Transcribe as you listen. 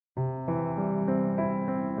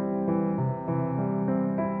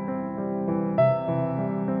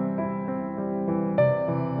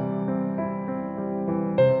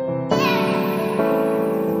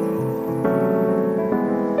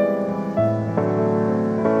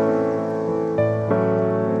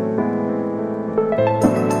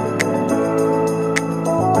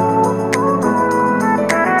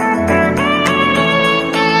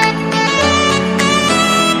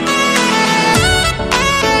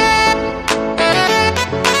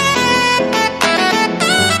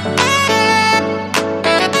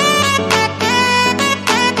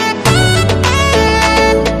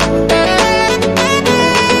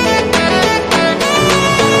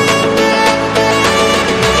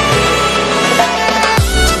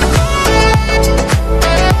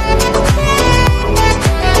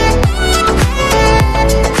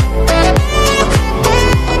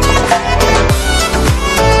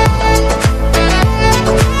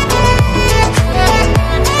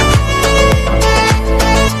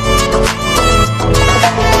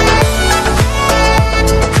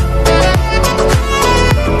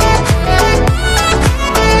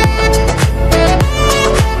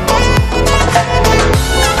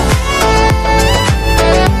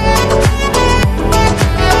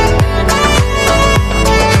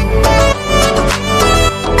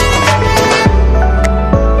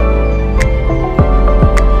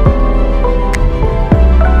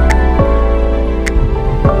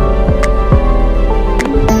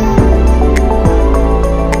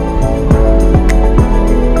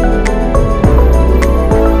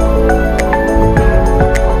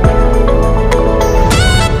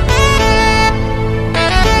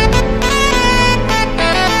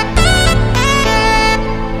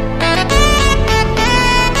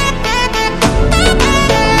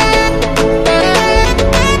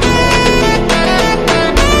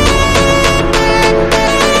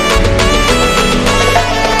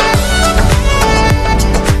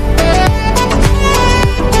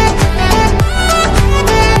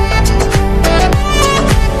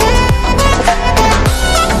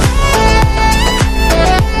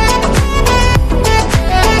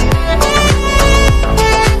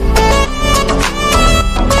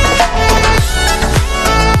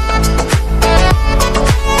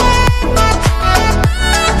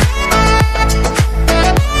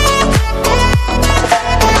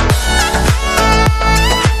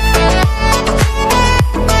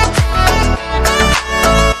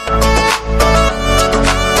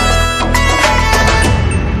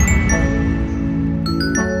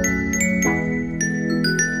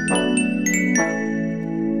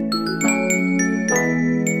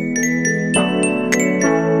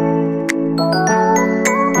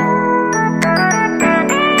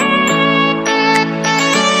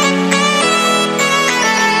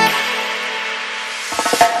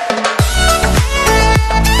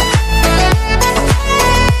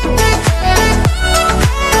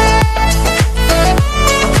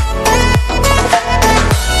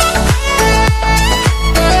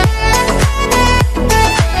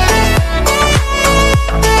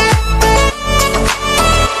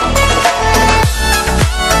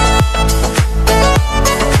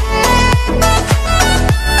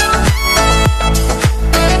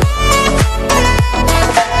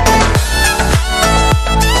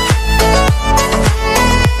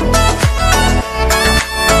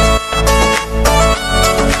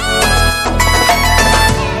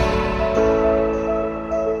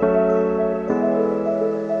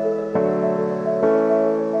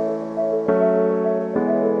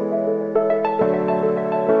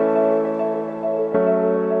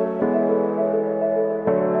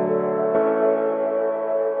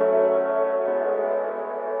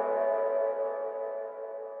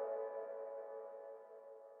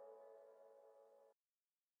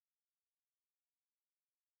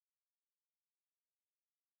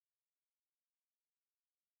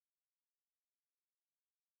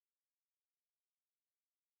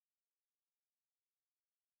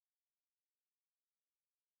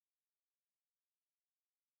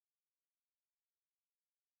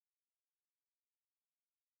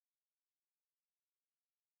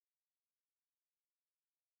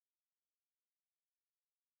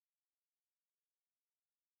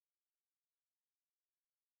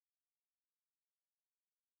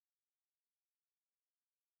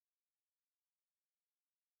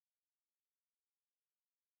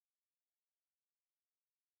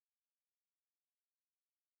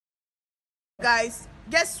Guys,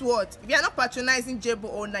 guess what? If you are not patronizing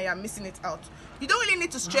Jewbo owner, you are missing it out. You don't really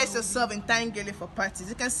need to stress yourself in Autogele for parties.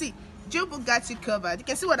 You can see Jewbo got you covered. You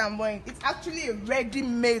can see what I'm wearing. It's actually a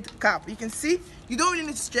ready-made cap. You can see you don't really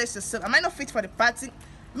need to stress yourself. Am I not fit for the party?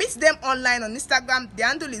 Meet them online on Instagram. The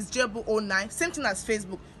handle is Jewbo09. Same thing as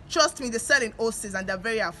Facebook. Trust me, they sell in wholesale and they're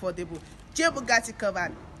very affordable. Jewbo got you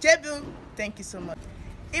covered. Jewbo, thank you so much.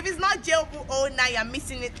 If it's not Jewbo09, you're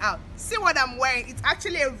missing it out. See what I'm wearing? It's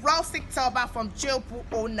actually a rustic turban from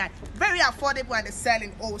Jewbo09. Very affordable and they sell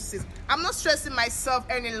in wholesale. I'm not stressing myself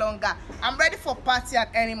any longer. I'm ready for party at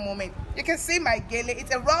any moment. You can see my gele.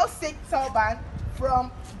 It's a rustic turban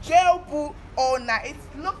from Jewbo09. It's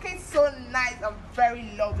looking so nice and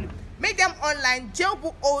very lovely. Make them online,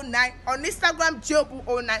 Jewbo09, on Instagram,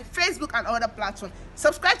 Jewbo09, Facebook and other platforms.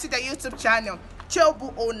 Subscribe to the YouTube channel,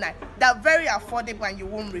 Jewbo09. They're very affordable and you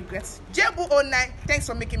won't regret. Jewbo09, thanks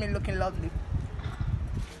for making me looking lovely.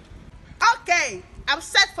 Okay, I'm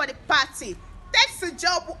set for the party. Thanks to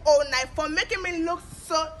Jewbo09 for making me look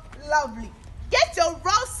so lovely. Get your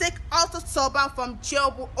rustic auto turban from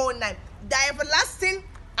Jewbo09. They're everlasting,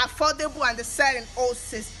 affordable and they sell in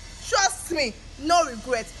wholesale. Trust me, no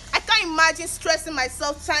regrets. I can't imagine stressing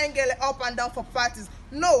myself trying to get up and down for parties.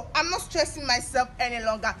 No, I'm not stressing myself any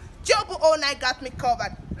longer. Jewbo09 got me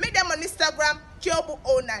covered. Meet them on Instagram,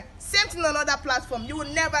 Jewbo09. Same thing on other platform. You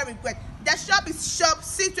will never regret. Their shop is shop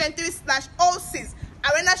C23/06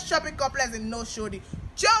 Arena Shopping Complex in No Shodi.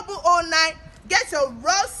 Jewbo09, get your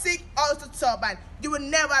rustic auto turban. You will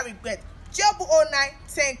never regret. Jewbo09,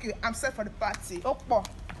 thank you. I'm set for the party.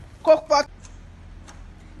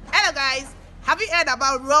 Hello guys, have you heard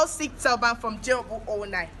about rustic turban from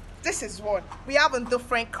Jewbo09? This is one. We have in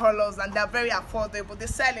different colors and they're very affordable. They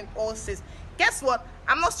sell in wholesale. Guess what?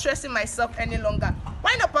 I'm not stressing myself any longer.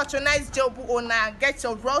 Why not patronize Jewbo09 and get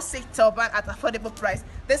your rustic turban at affordable price?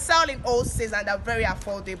 They sell in wholesale and they're very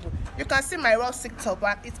affordable. You can see my rustic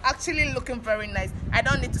turban. It's actually looking very nice. I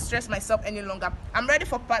don't need to stress myself any longer. I'm ready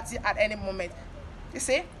for party at any moment. You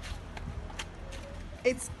see?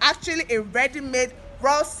 It's actually a ready-made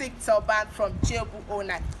rustic turban from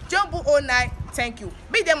Jewbo09. Jewbo09, thank you.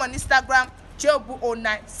 Meet them on Instagram,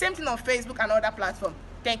 Jewbo09. Same thing on Facebook and other platforms.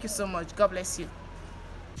 Thank you so much. God bless you.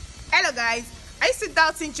 Hello guys, are you still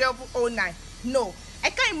doubting Jewbo09? No, I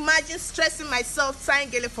can't imagine stressing myself trying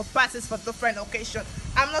to get for parties for different occasions.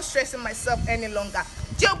 I'm not stressing myself any longer.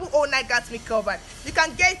 Jewbo09 got me covered. You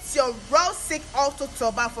can get your rustic auto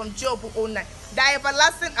turban from Jewbo09. They're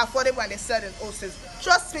everlasting, affordable and they sell in wholesale.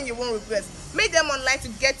 Trust me, you won't regret. Meet them online to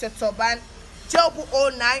get your turban.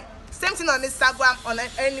 Jewbo09. Same thing on Instagram, on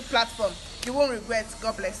any platform. You won't regret.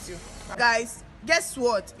 God bless you. Guys, guess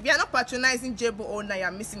what? If you are not patronizing Jewbo09, you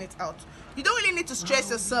are missing it out. You don't really need to stress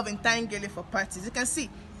yourself in Autogele for parties. You can see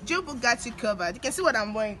Jewbo got you covered. You can see what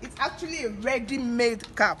I'm wearing. It's actually a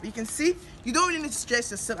ready-made cap. You can see you don't really need to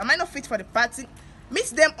stress yourself. Am I not fit for the party?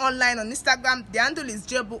 Meet them online on Instagram. The handle is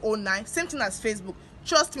Jewbo09. Same thing as Facebook.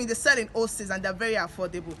 Trust me, they sell in wholesale and they're very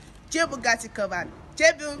affordable. Jewbo got you covered.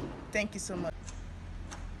 Jewbo, thank you so much.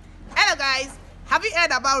 Hello guys, have you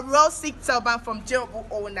heard about rustic turban from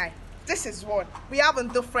Jewbo09? This is one. We have in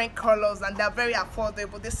different colors and they're very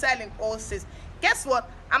affordable. They sell in wholesale. Guess what?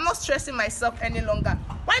 I'm not stressing myself any longer.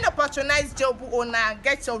 Why not patronize Jewbo09 and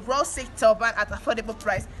get your rustic turban at affordable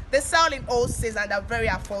price? They sell in wholesale and they're very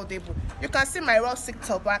affordable. You can see my rustic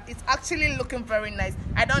turban. It's actually looking very nice.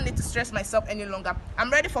 I don't need to stress myself any longer. I'm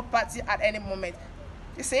ready for party at any moment.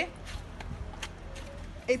 You see?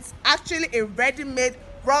 It's actually a ready-made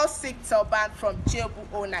rustic turban from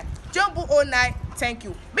Jewbo09. Jewbo09, thank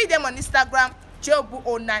you. Meet them on Instagram,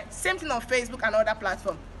 Jewbo09. Same thing on Facebook and other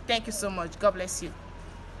platforms. Thank you so much. God bless you.